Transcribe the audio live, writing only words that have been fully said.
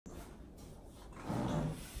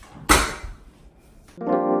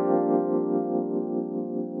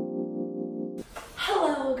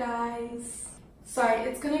guys. Sorry,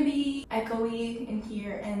 it's gonna be echoey in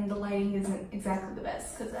here and the lighting isn't exactly the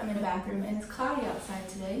best because I'm in a bathroom and it's cloudy outside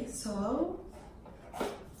today, so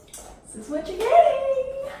this is what you're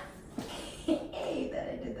getting. Hey, that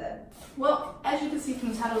I did that. Well, as you can see from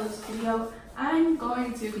the title of this video, I'm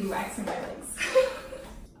going to be waxing my legs.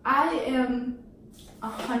 I am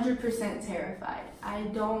 100% terrified.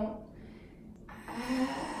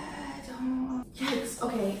 Yikes,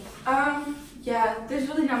 okay. Yeah, there's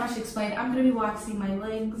really not much to explain. I'm gonna be waxing my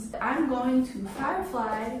legs. I'm going to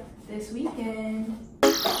Firefly this weekend.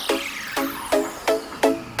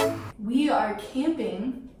 We are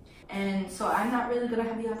camping, and so I'm not really gonna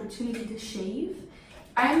have the opportunity to shave.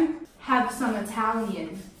 I have some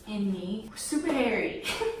Italian in me, super hairy.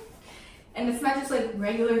 And it's not just like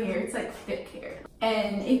regular hair, it's like thick hair.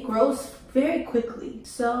 And it grows very quickly.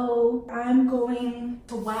 So I'm going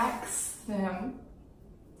to wax them.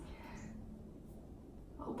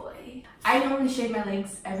 Oh boy. I normally shave my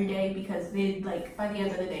legs every day because they, like, by the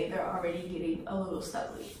end of the day, they're already getting a little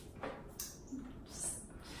stubbly.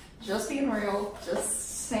 Just being real,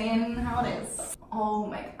 just saying how it is. Oh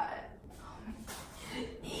my god.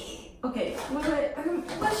 Okay,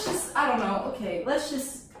 let's just, I don't know, okay, let's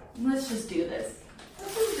just do this.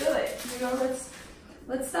 Let's just do it, you know,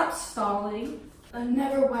 let's stop stalling. I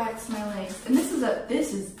never wax my legs. And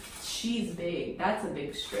she's big. That's a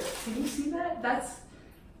big strip. Can you see that?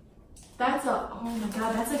 Oh my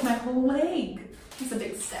god, that's like my whole leg. It's a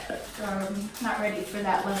big step. Not ready for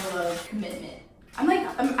that level of commitment. I'm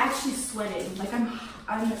actually sweating. Like I'm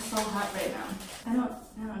so hot right now. I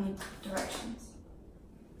don't need directions.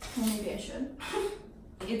 Well, maybe I should.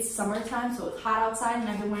 It's summertime, so it's hot outside, and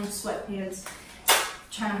I've been wearing sweatpants,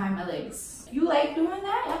 trying to hide my legs. You like doing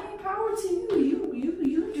that? I mean, power to you. You do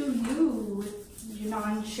you. You're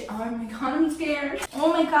non-shit. Oh my god, I'm scared.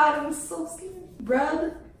 Oh my god, I'm so scared.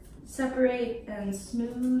 Rub, separate, and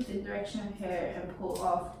smooth the direction of hair and pull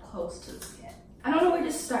off close to the skin. I don't know where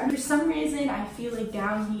to start. For some reason, I feel like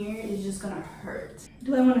down here is just gonna hurt.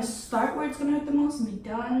 Do I want to start where it's gonna hurt the most and be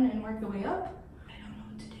done and work the way up?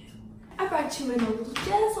 I brought you in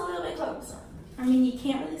just a little bit closer. I mean, you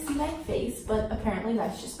can't really see my face, but apparently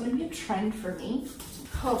that's just gonna be a trend for me.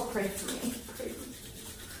 Oh, pray for me, pray for me.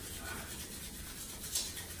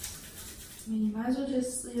 I mean, you might as well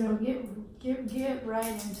just, you know, get right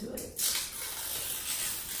into it.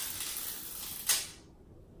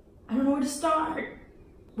 I don't know where to start.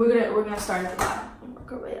 We're gonna start at the bottom and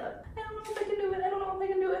work our way up. I don't know if I can do it. I don't know if I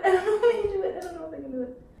can do it. I don't know if I can do it. I don't know if I can do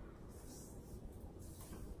it.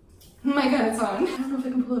 Oh my god, it's on. I don't know if I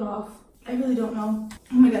can pull it off. I really don't know.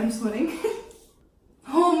 Oh my god, I'm sweating.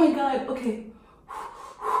 Oh my god, okay.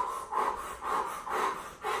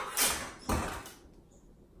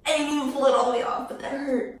 I didn't even pull it all the way off, but that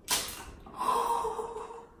hurt.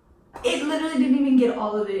 It literally didn't even get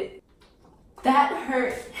all of it. That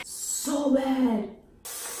hurt so bad.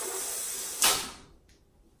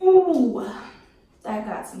 Ooh, that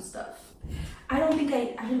got some stuff. I don't think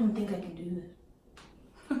I can do this.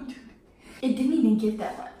 It didn't even get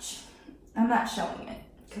that much. I'm not showing it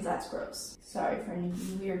because that's gross. Sorry for any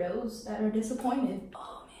weirdos that are disappointed.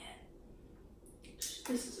 Oh man,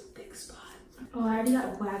 this is a big spot. Oh, I already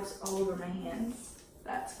got wax all over my hands.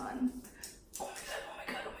 That's fun. Oh my god, oh my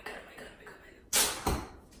god, oh my god, oh my god, oh my god,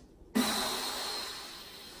 oh my god.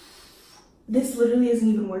 This literally isn't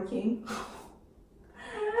even working.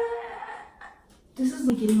 This is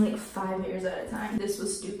like getting like 5 hairs at a time. This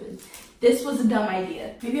was stupid. This was a dumb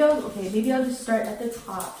idea. Maybe I'll just start at the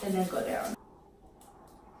top and then go down.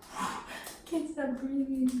 Can't stop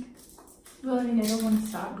breathing. Well, I mean, I don't want to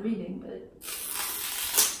stop breathing, but.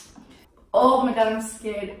 Oh my god, I'm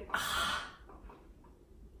scared.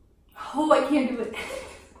 Oh, I can't do it.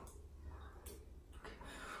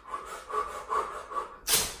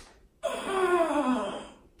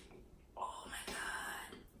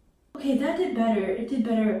 Okay, that did better. It did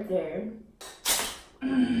better up there.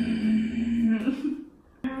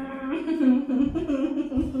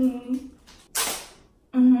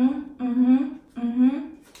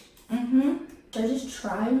 Should I just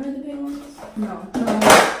try one of the big ones? No.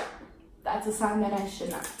 That's a sign that I should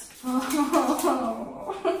not.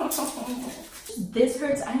 This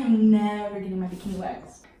hurts. I am never getting my bikini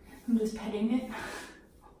wax. I'm just petting it.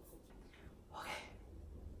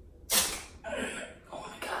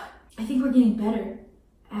 I think we're getting better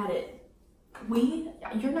at it.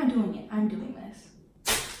 You're not doing it. I'm doing this.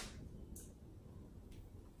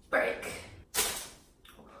 Break.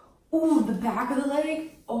 Ooh, the back of the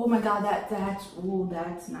leg. Oh my god, that's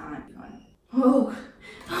not fun. Oh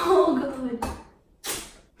god.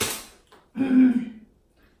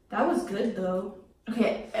 That was good though.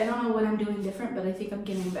 Okay, I don't know what I'm doing different, but I think I'm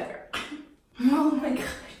getting better. Oh my god.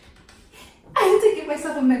 I have to give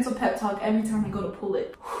myself a mental pep talk every time I go to pull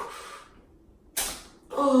it.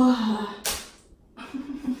 Oh.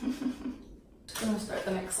 Just gonna start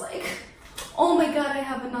the next leg. Oh my god, I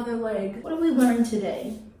have another leg. What did we learn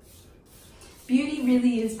today? Beauty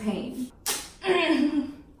really is pain.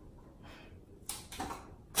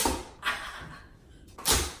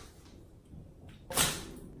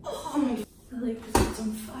 Oh my god, I like this, it's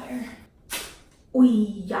on fire. Oh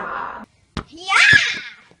yeah. Yeah!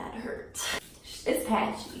 That hurt. It's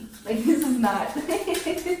patchy. Like, this is not.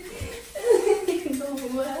 Oh,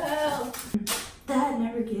 wow. That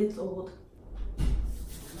never gets old.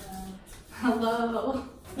 Hello.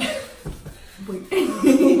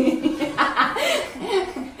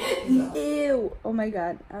 Ew. Oh my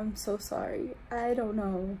god. I'm so sorry. I don't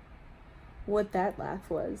know what that laugh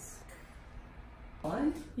was.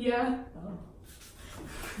 One? Yeah. Oh.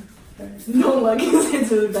 No luggage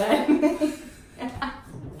into that.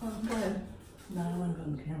 Oh, good. No, I don't want to go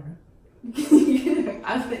on the camera.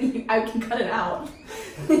 I can cut it out.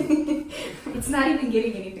 It's not even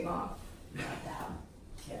getting anything off. Not that.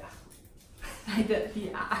 Yeah. I did,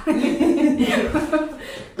 yeah.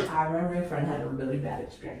 I remember a friend had a really bad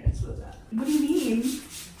experience with that. What do you mean?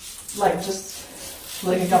 Like, just,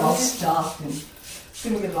 like, it got all stuck and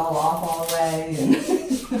couldn't get it all off all the way. And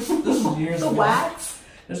this was years ago. The wax?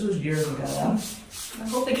 This was years ago, though. I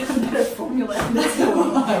hope they got a better formula.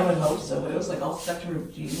 I would hope so, but it was like all stuck to her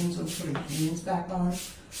jeans when she put her jeans back on.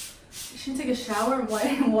 She take a shower and wash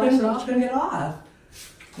it off. Couldn't get it off.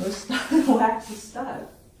 It was stuck. The wax was stuck.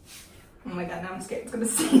 Oh my god, now I'm scared it's gonna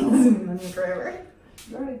stay on me forever.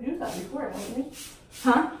 You already used that before, haven't you?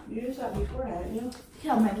 Huh? You used that before, haven't you?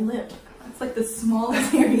 Yeah, my lip. It's like the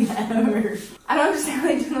smallest area ever. I don't understand how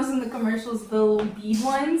they do those in the commercials, the little bead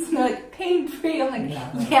ones. And they're like, pain-free. I'm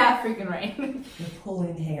like, yeah, freaking right. You're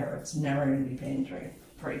pulling hair. It's never going to be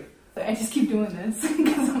pain-free. I just keep doing this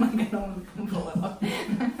because I'm like, I don't want to pull it off.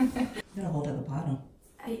 You gotta hold at the bottom.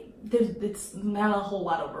 It's not a whole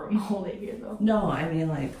lot of room to hold it here, though. No, I mean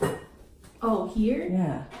like... Oh, here?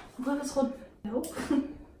 Yeah. Let us hold... Nope.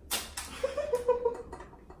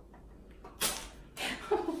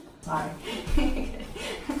 Sorry.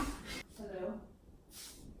 Hello.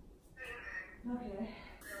 Okay.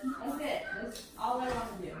 That's it. That's all I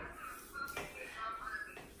want to do.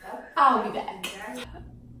 I'll be back.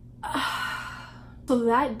 So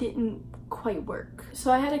that didn't quite work.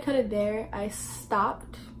 So I had to cut it there. I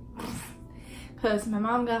stopped because my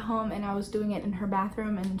mom got home and I was doing it in her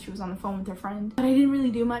bathroom and she was on the phone with her friend. But I didn't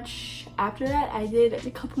really do much after that. I did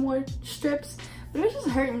a couple more strips, but it was just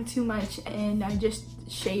hurting too much and I just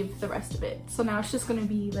shaved the rest of it. So now it's just gonna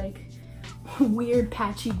be like weird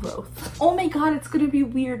patchy growth. Oh my god, it's gonna be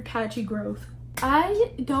weird patchy growth.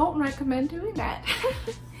 I don't recommend doing that.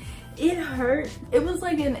 It hurt. It was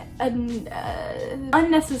like an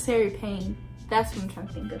unnecessary pain. That's what I'm trying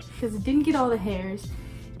to think of. Because it didn't get all the hairs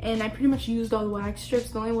and I pretty much used all the wax strips.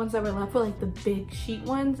 The only ones that were left were like the big sheet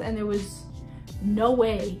ones and there was no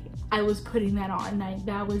way I was putting that on. Like,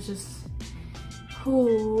 that was just,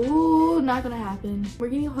 ooh, not gonna happen. We're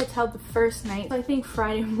getting a hotel the first night. So I think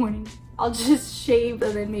Friday morning I'll just shave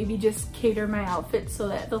and then maybe just cater my outfit so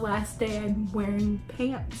that the last day I'm wearing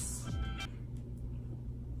pants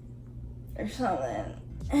or something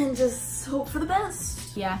and just hope for the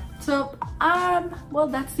best. Yeah, so well,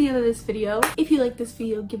 that's the end of this video. If you liked this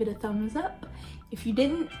video, give it a thumbs up. If you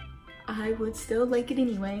didn't, I would still like it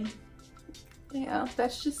anyway. Yeah,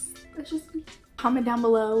 that's just me. Comment down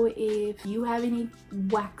below if you have any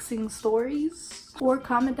waxing stories, or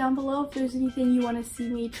comment down below if there's anything you want to see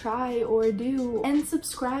me try or do, and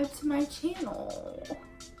subscribe to my channel.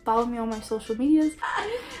 Follow me on my social medias.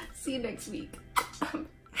 See you next week.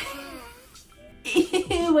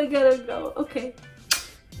 Ew, I gotta go. Okay.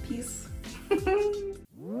 Peace.